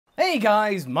Hey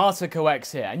guys,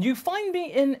 MasakoX here, and you find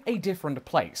me in a different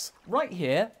place, right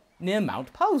here near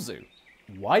Mount Paozu.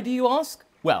 Why do you ask?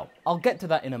 Well, I'll get to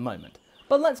that in a moment,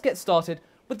 but let's get started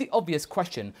with the obvious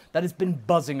question that has been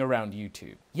buzzing around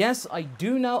YouTube. Yes, I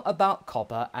do know about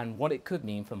copper and what it could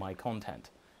mean for my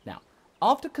content. Now,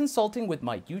 after consulting with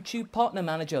my YouTube partner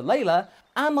manager Layla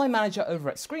and my manager over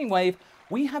at Screenwave,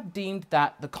 we have deemed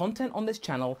that the content on this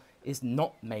channel is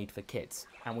not made for kids,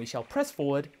 and we shall press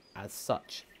forward as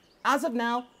such. As of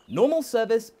now, normal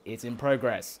service is in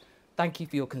progress. Thank you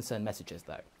for your concerned messages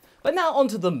though. But now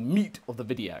onto the meat of the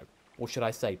video. Or should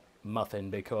I say muffin,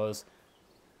 because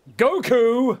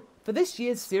Goku! For this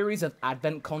year's series of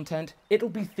Advent content, it'll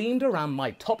be themed around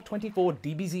my top 24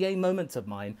 DBZA moments of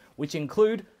mine, which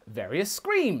include various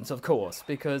screams, of course,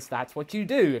 because that's what you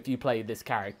do if you play this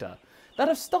character, that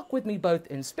have stuck with me both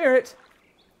in spirit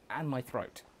and my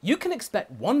throat. You can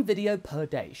expect one video per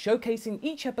day showcasing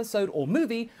each episode or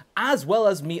movie, as well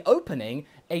as me opening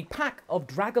a pack of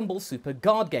Dragon Ball Super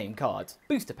Guard Game cards,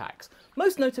 booster packs,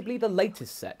 most notably the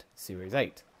latest set, Series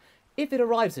 8, if it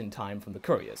arrives in time from the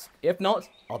couriers. If not,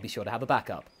 I'll be sure to have a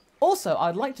backup. Also,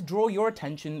 I'd like to draw your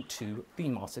attention to the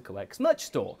MasakoX merch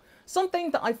store,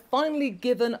 something that I've finally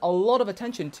given a lot of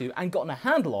attention to and gotten a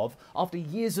handle of after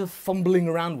years of fumbling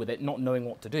around with it, not knowing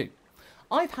what to do.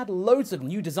 I've had loads of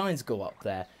new designs go up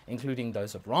there, including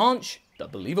those of Ranch, the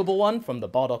believable one from the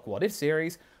Bardock What If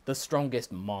series, the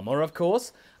strongest Mama of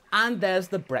course, and there's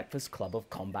the Breakfast Club of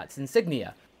Combat's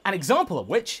insignia, an example of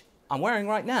which I'm wearing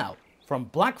right now. From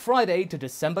Black Friday to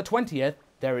December 20th,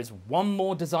 there is one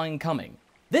more design coming.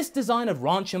 This design of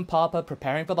Ranch and Papa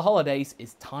preparing for the holidays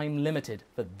is time limited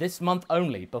for this month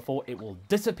only before it will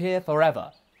disappear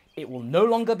forever. It will no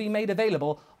longer be made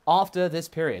available after this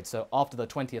period, so after the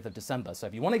 20th of December. So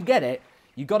if you want to get it,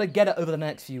 you got to get it over the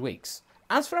next few weeks.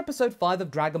 As for episode 5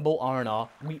 of Dragon Ball R&R,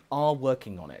 we are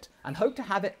working on it and hope to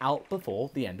have it out before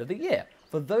the end of the year,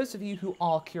 for those of you who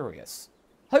are curious.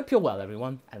 Hope you're well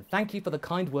everyone, and thank you for the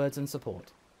kind words and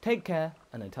support. Take care,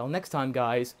 and until next time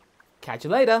guys, catch you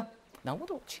later. Now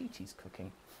what are Chi-Chi's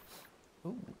cooking?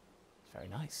 Ooh, it's very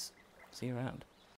nice. See you around.